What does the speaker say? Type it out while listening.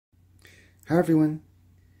Hi everyone,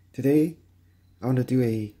 today I want to do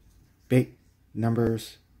a big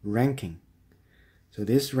numbers ranking. So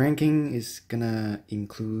this ranking is gonna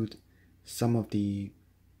include some of the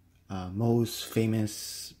most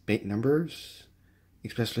famous big numbers,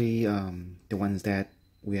 especially the ones that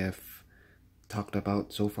we have talked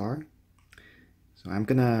about so far. So I'm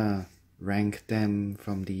gonna rank them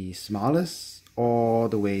from the smallest all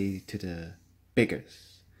the way to the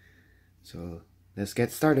biggest. So let's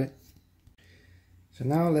get started. So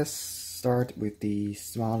now let's start with the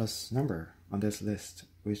smallest number on this list,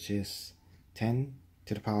 which is 10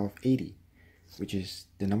 to the power of 80, which is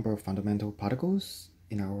the number of fundamental particles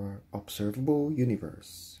in our observable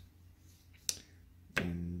universe.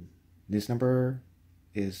 And this number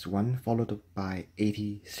is 1 followed by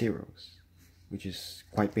 80 zeros, which is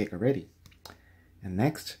quite big already. And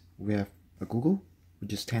next we have a googol,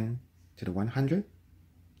 which is 10 to the 100.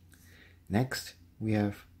 Next we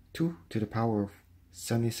have 2 to the power of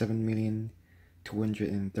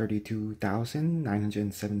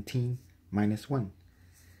 77,232,917 minus 1,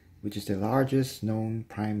 which is the largest known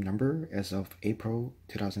prime number as of April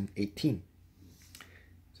 2018.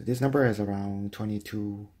 So this number has around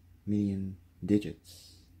 22 million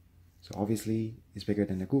digits. So obviously it's bigger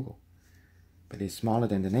than the googol, but it's smaller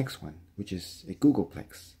than the next one, which is a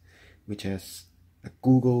googolplex, which has a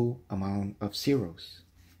googol amount of zeros.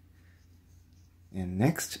 And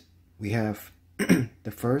next we have the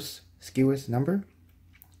first skewest number,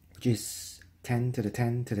 which is 10 to the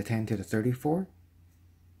 10 to the 10 to the 34.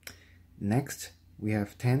 Next, we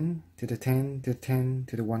have 10 to the 10 to the 10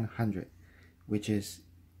 to the 100, which is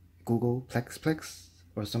googolplexplex,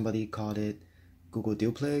 or somebody called it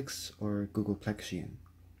googoldeuplex or googolplexian.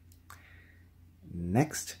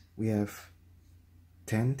 Next, we have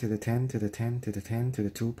 10 to the 10 to the 10 to the 10 to the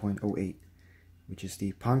 2.08, which is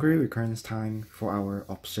the Poincare recurrence time for our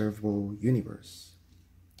observable universe.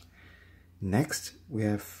 Next, we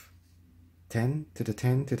have 10 to the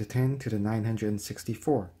 10 to the 10 to the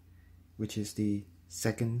 964, which is the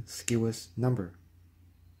second skewest number.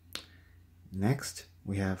 Next,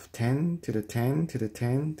 we have 10 to the 10 to the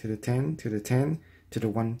 10 to the 10 to the 10 to the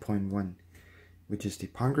 1.1, which is the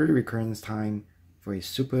Poincare recurrence time for a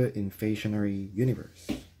superinflationary universe.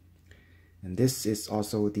 And this is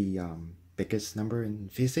also the biggest number in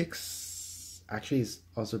physics. Actually, it's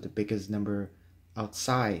also the biggest number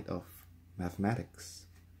outside of mathematics.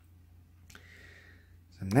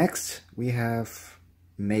 So next we have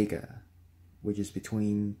mega, which is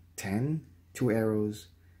between 10 2 arrows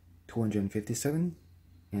 257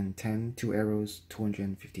 and 10 2 arrows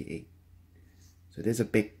 258. So there's a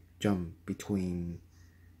big jump between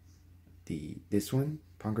this one,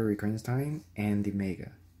 Poincare recurrence time, and the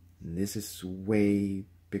mega. And this is way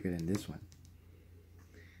bigger than this one.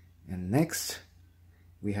 And next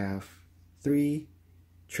we have 3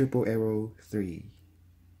 triple arrow 3,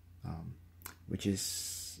 which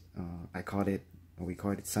is we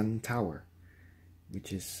call it Sun Tower,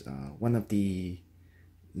 which is one of the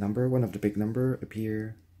big number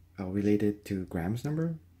appear related to Graham's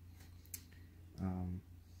number.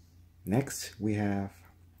 Next we have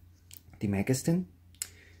the Megastan,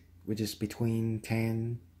 which is between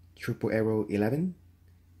 10 triple arrow 11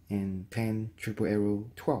 and 10 triple arrow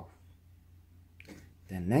 12.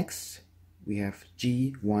 Then next we have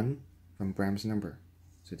G1 from Graham's number.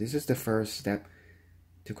 So this is the first step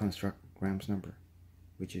to construct Graham's number,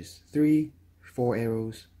 which is 3 4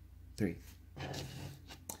 arrows 3.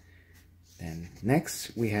 Then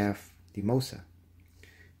next we have the MOSA,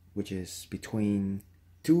 which is between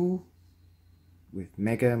 2 with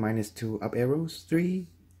mega minus 2 up arrows 3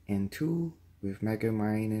 and 2 with mega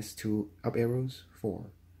minus 2 up arrows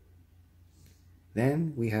 4.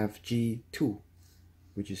 Then we have G2,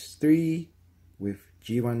 which is 3 with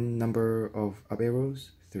G1 number of up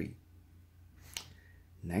arrows 3.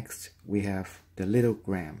 Next we have the little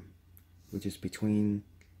Graham, which is between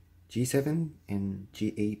G7 and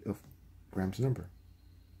G8 of Graham's number.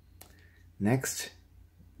 Next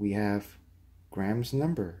we have Graham's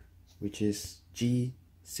number, which is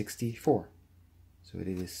G64. So it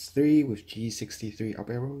is 3 with G63 up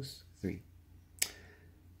arrows 3.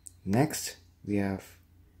 Next we have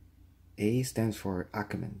A stands for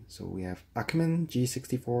Ackermann. So we have Ackermann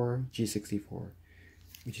G64, G64,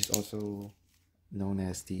 which is also known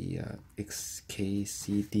as the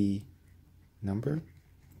XKCD number.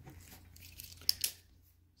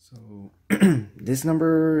 So this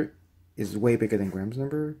number is way bigger than Graham's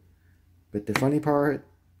number, but the funny part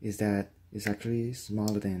is that it's actually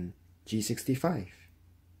smaller than G65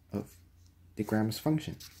 of the Graham's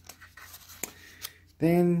function.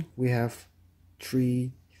 Then we have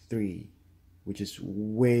 3, 3, which is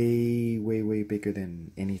way, way, way bigger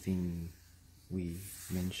than anything we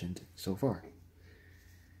mentioned so far.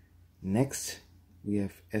 Next, we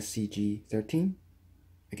have SCG13,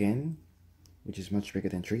 again, which is much bigger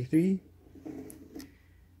than 33.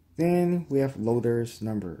 Then we have loader's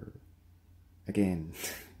number, again,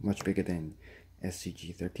 much bigger than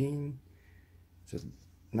SCG13. So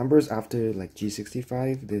numbers after like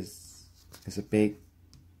G65, there's a big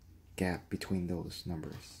gap between those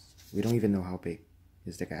numbers. We don't even know how big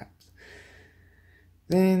is the gap.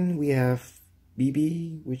 Then we have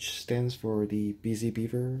BB, which stands for the Busy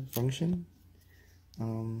Beaver function.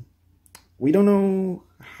 We don't know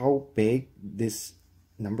how big this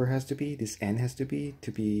number has to be, this n has to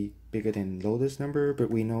be bigger than loader's number, but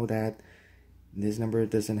we know that this number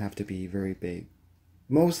doesn't have to be very big.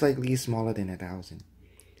 Most likely smaller than 1,000.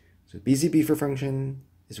 So Busy Beaver function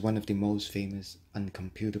is one of the most famous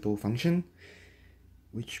uncomputable function,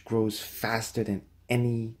 which grows faster than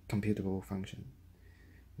any computable function.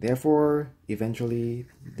 Therefore, eventually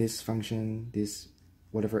this function, this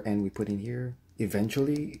whatever n we put in here,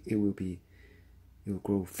 eventually it will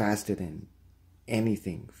grow faster than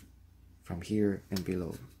anything from here and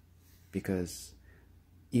below, because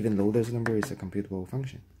even loader's number is a computable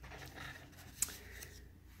function.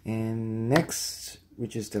 And next,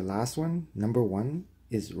 which is the last one, number 1,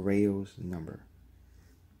 is Rayleigh number.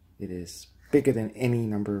 It is bigger than any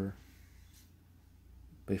number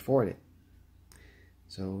before it.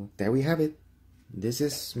 So there we have it. This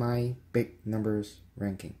is my big numbers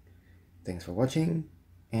ranking. Thanks for watching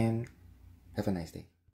and have a nice day.